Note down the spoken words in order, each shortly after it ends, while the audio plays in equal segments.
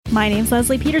My name's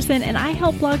Leslie Peterson, and I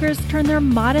help bloggers turn their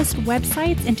modest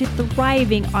websites into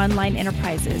thriving online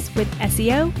enterprises with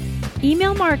SEO,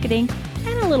 email marketing,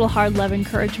 and a little hard love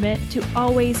encouragement to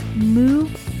always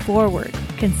move forward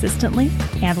consistently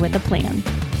and with a plan.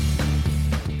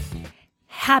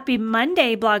 Happy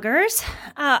Monday, bloggers.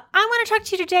 I want to talk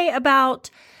to you today about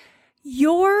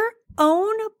your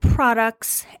own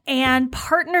products and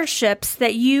partnerships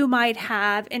that you might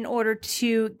have in order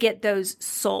to get those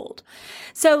sold.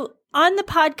 So on the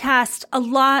podcast a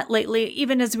lot lately,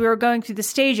 even as we were going through the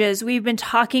stages, we've been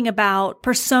talking about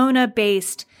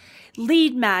persona-based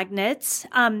lead magnets.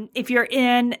 If you're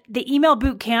in the email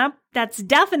bootcamp, that's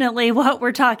definitely what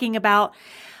we're talking about.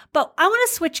 But I want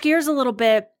to switch gears a little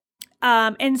bit.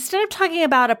 Instead of talking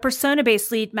about a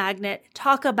persona-based lead magnet,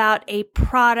 talk about a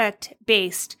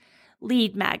product-based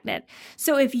lead magnet.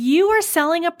 So if you are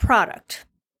selling a product,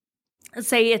 let's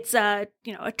say it's a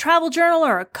travel journal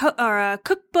or a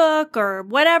cookbook or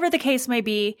whatever the case may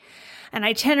be, an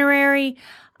itinerary,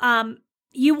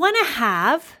 you want to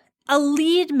have a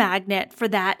lead magnet for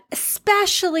that,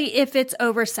 especially if it's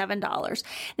over $7.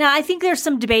 Now, I think there's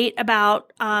some debate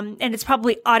about, and it's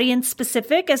probably audience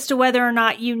specific as to whether or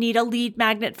not you need a lead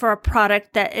magnet for a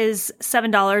product that is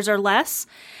 $7 or less.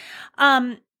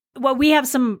 Well, we have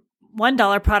some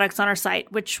 $1 products on our site,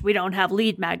 which we don't have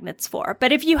lead magnets for.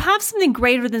 But if you have something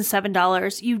greater than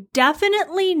 $7, you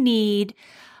definitely need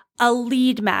a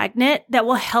lead magnet that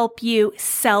will help you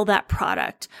sell that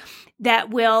product, that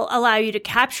will allow you to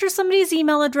capture somebody's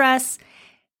email address,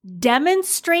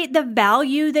 demonstrate the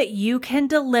value that you can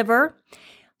deliver,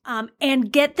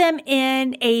 and get them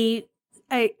in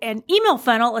an email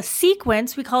funnel, a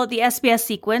sequence. We call it the SBS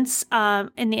sequence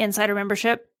in the Insider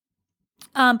membership.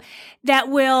 That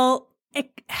will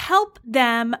help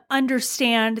them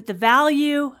understand the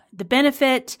value, the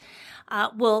benefit.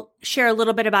 We'll share a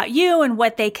little bit about you and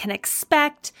what they can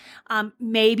expect.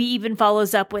 Maybe even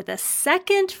follows up with a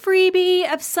second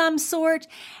freebie of some sort.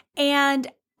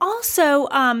 And also,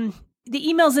 the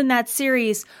emails in that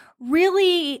series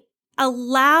really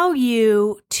allow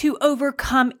you to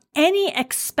overcome any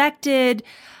expected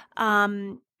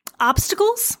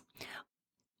obstacles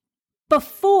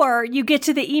before you get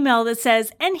to the email that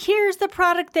says, and here's the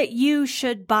product that you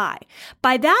should buy.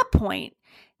 By that point,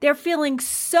 they're feeling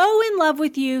so in love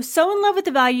with you, so in love with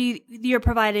the value you're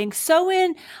providing, so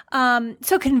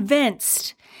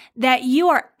convinced that you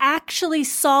are actually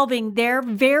solving their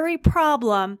very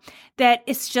problem that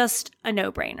it's just a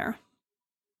no-brainer.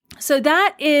 So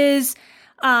that is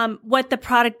what the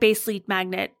product-based lead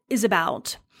magnet is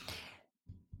about.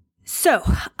 So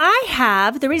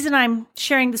the reason I'm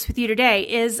sharing this with you today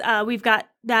is we've got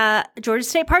the Georgia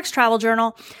State Parks Travel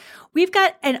Journal. We've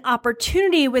got an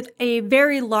opportunity with a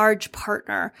very large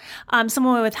partner,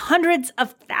 someone with hundreds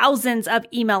of thousands of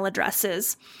email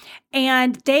addresses.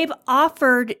 And they've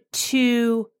offered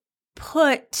to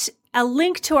put a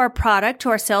link to our product, to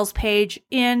our sales page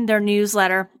in their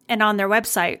newsletter and on their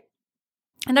website.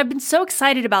 And I've been so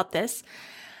excited about this.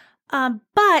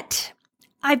 But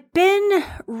I've been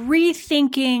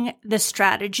rethinking the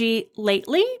strategy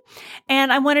lately,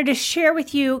 and I wanted to share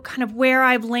with you kind of where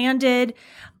I've landed,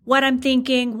 what I'm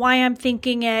thinking, why I'm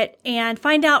thinking it, and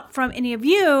find out from any of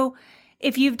you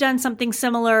if you've done something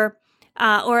similar,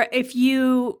 or if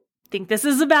you think this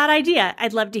is a bad idea.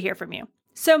 I'd love to hear from you.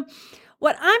 So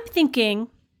what I'm thinking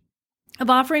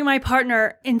of offering my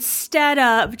partner instead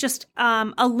of just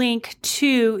a link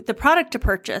to the product to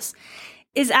purchase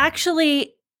is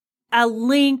actually a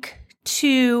link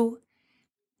to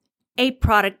a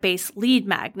product-based lead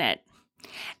magnet.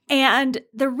 And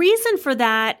the reason for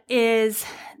that is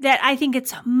that I think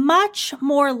it's much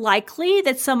more likely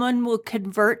that someone will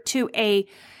convert to a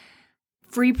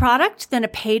free product than a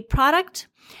paid product.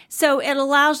 So it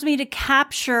allows me to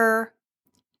capture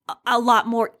a lot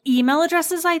more email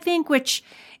addresses, I think, which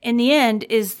in the end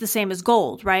is the same as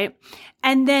gold, right?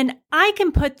 And then I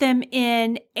can put them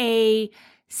in a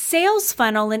sales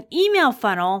funnel, an email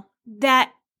funnel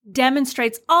that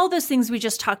demonstrates all those things we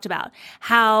just talked about.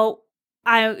 How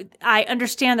I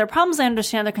understand their problems, I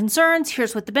understand their concerns.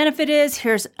 Here's what the benefit is.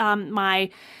 Here's my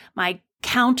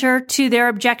counter to their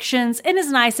objections, and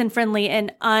is nice and friendly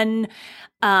and an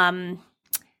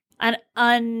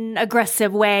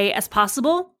unaggressive way as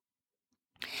possible.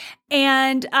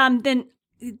 And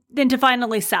then to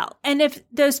finally sell. And if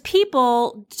those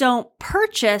people don't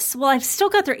purchase, well, I've still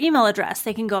got their email address.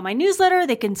 They can go on my newsletter.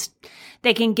 They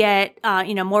can get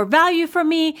more value from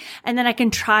me, and then I can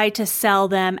try to sell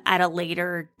them at a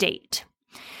later date.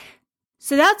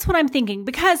 So that's what I'm thinking,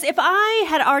 because if I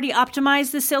had already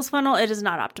optimized this sales funnel, it is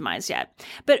not optimized yet.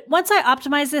 But once I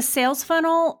optimize this sales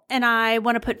funnel and I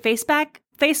want to put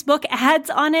Facebook ads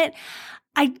on it,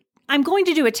 I'm going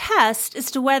to do a test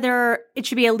as to whether it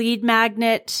should be a lead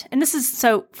magnet. And this is,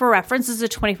 so for reference, this is a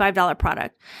 $25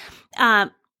 product.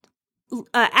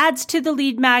 Adds to the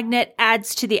lead magnet,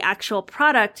 adds to the actual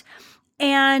product.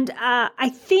 And I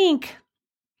think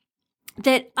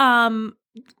that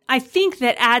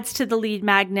ads to the lead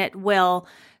magnet will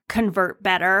convert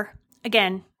better.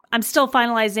 Again, I'm still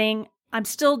finalizing.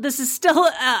 This is still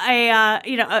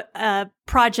a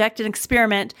project, an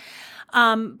experiment.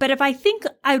 But if I think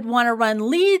I'd want to run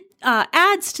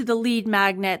ads to the lead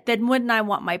magnet, then wouldn't I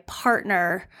want my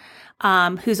partner,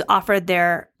 who's offered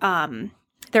their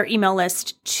email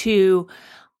list, to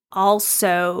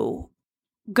also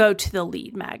go to the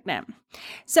lead magnet?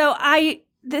 So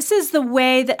this is the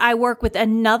way that I work with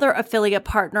another affiliate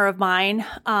partner of mine.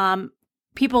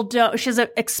 She has an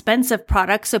expensive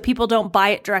product, so people don't buy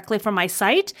it directly from my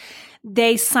site.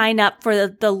 They sign up for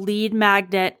the lead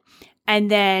magnet, and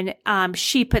then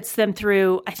she puts them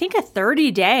through, I think, a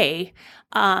 30-day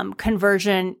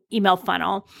conversion email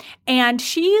funnel. And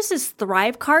she uses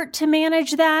Thrivecart to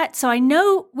manage that. So I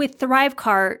know with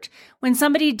Thrivecart, when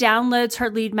somebody downloads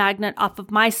her lead magnet off of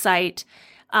my site,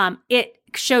 it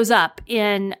shows up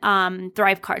in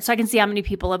Thrivecart. So I can see how many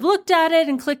people have looked at it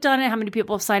and clicked on it, how many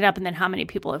people have signed up, and then how many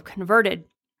people have converted.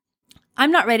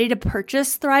 I'm not ready to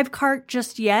purchase Thrivecart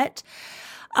just yet.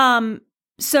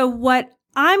 So what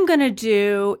I'm going to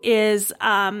do is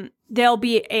there'll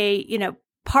be a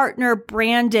partner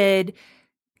branded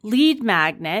lead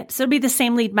magnet. So it'll be the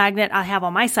same lead magnet I have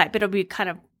on my site, but it'll be kind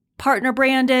of partner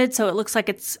branded. So it looks like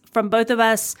it's from both of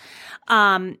us.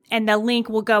 And the link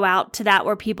will go out to that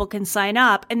where people can sign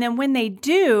up. And then when they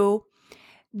do,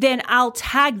 then I'll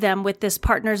tag them with this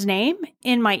partner's name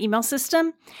in my email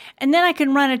system. And then I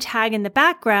can run a tag in the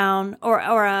background or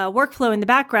a workflow in the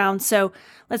background. So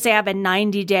let's say I have a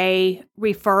 90-day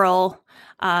referral,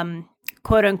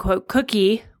 quote unquote,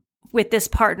 cookie with this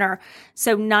partner.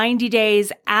 So 90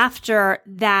 days after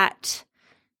that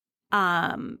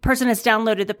person has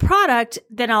downloaded the product,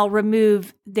 then I'll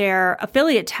remove their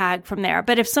affiliate tag from there.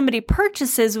 But if somebody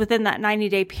purchases within that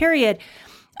 90-day period,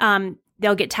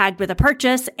 they'll get tagged with a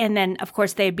purchase. And then of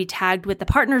course they'd be tagged with the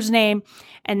partner's name.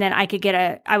 And then I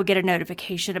would get a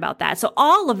notification about that. So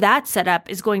all of that setup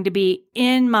is going to be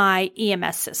in my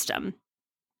EMS system.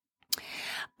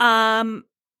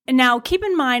 Now keep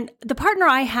in mind, the partner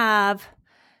I have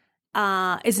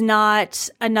is not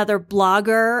another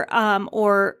blogger,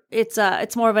 or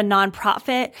it's more of a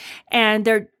nonprofit,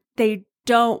 and they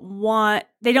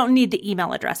don't need the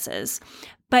email addresses.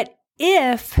 But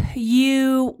if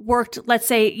you worked, let's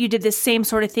say you did the same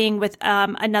sort of thing with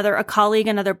a colleague,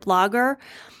 another blogger,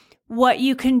 what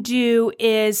you can do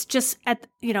is just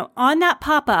on that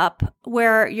pop-up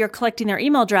where you're collecting their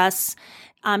email address,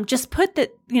 just put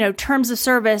the, terms of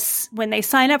service. When they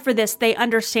sign up for this, they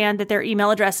understand that their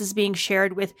email address is being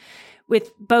shared with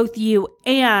both you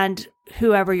and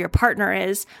whoever your partner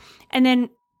is. And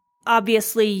then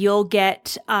obviously you'll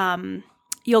get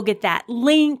that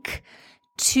link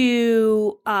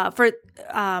to,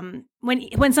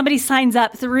 when somebody signs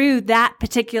up through that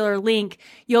particular link,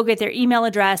 you'll get their email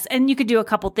address, and you could do a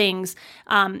couple things.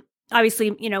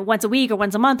 Obviously, once a week or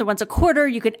once a month or once a quarter,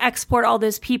 you can export all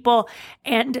those people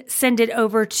and send it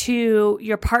over to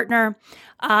your partner.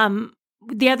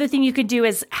 The other thing you could do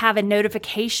is have a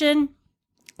notification.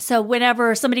 So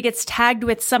whenever somebody gets tagged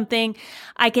with something,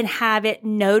 I can have it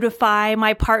notify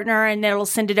my partner, and it'll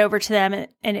send it over to them,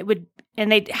 and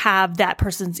they'd have that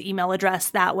person's email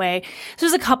address that way. So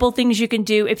there's a couple things you can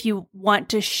do if you want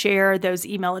to share those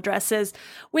email addresses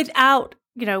without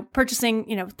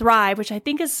purchasing, Thrive, which I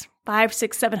think is $500,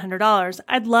 $600, $700.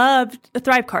 I'd love a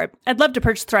Thrivecart. I'd love to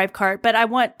purchase Thrivecart, but I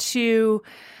want to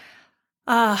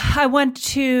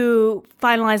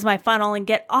finalize my funnel and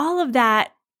get all of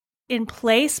that in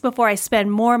place before I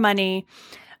spend more money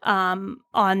on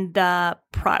the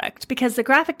product. Because the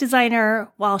graphic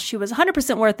designer, while she was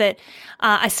 100% worth it,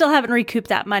 I still haven't recouped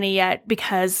that money yet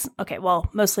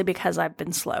mostly because I've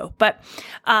been slow. But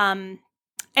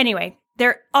anyway,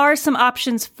 there are some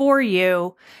options for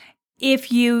you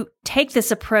if you take this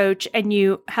approach and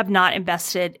you have not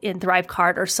invested in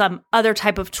Thrivecart or some other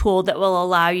type of tool that will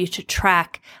allow you to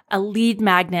track a lead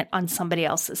magnet on somebody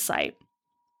else's site.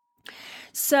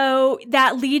 So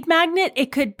that lead magnet,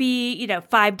 it could be,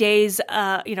 5 days,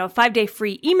 a 5-day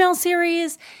free email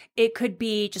series. It could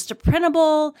be just a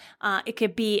printable. It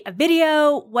could be a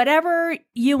video, whatever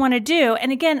you want to do.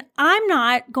 And again, I'm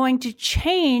not going to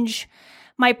change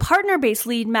my partner-based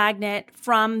lead magnet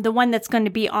from the one that's going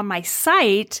to be on my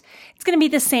site, it's going to be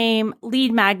the same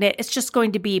lead magnet. It's just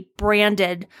going to be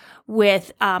branded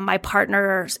with my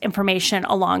partner's information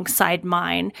alongside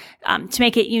mine to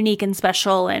make it unique and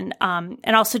special, and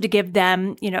also to give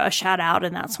them, a shout out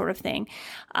and that sort of thing.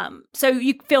 So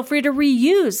you feel free to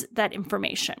reuse that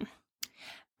information.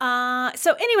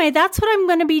 So anyway, that's what I'm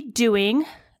going to be doing.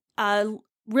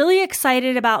 Really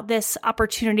excited about this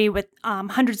opportunity with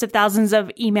hundreds of thousands of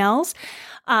emails.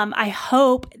 I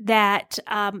hope that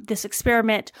this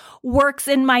experiment works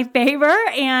in my favor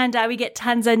and we get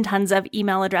tons and tons of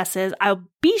email addresses. I'll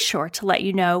be sure to let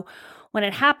you know when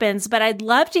it happens, but I'd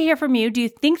love to hear from you. Do you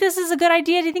think this is a good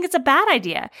idea? Do you think it's a bad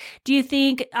idea? Do you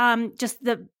think just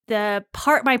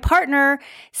my partner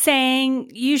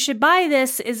saying you should buy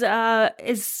this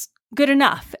is good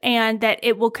enough, and that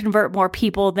it will convert more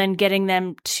people than getting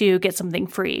them to get something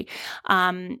free?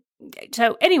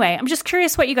 So anyway, I'm just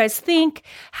curious what you guys think,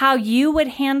 how you would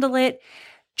handle it.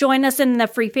 Join us in the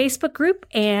free Facebook group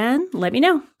and let me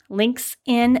know. Links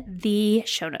in the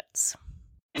show notes.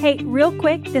 Hey, real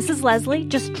quick, this is Leslie,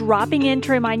 just dropping in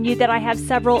to remind you that I have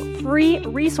several free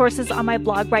resources on my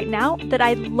blog right now that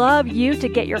I'd love you to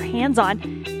get your hands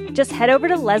on. Just head over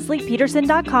to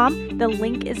lesliepeterson.com. The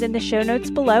link is in the show notes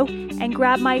below, and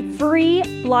grab my free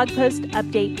blog post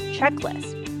update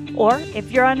checklist. Or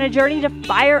if you're on a journey to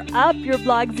fire up your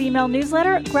blog's email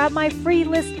newsletter, grab my free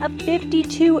list of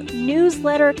 52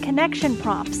 newsletter connection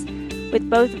prompts. With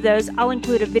both of those, I'll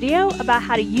include a video about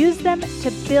how to use them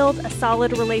to build a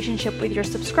solid relationship with your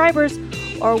subscribers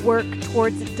or work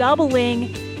towards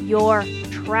doubling your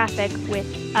traffic with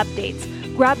updates.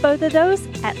 Grab both of those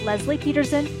at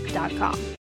lesliepeterson.com.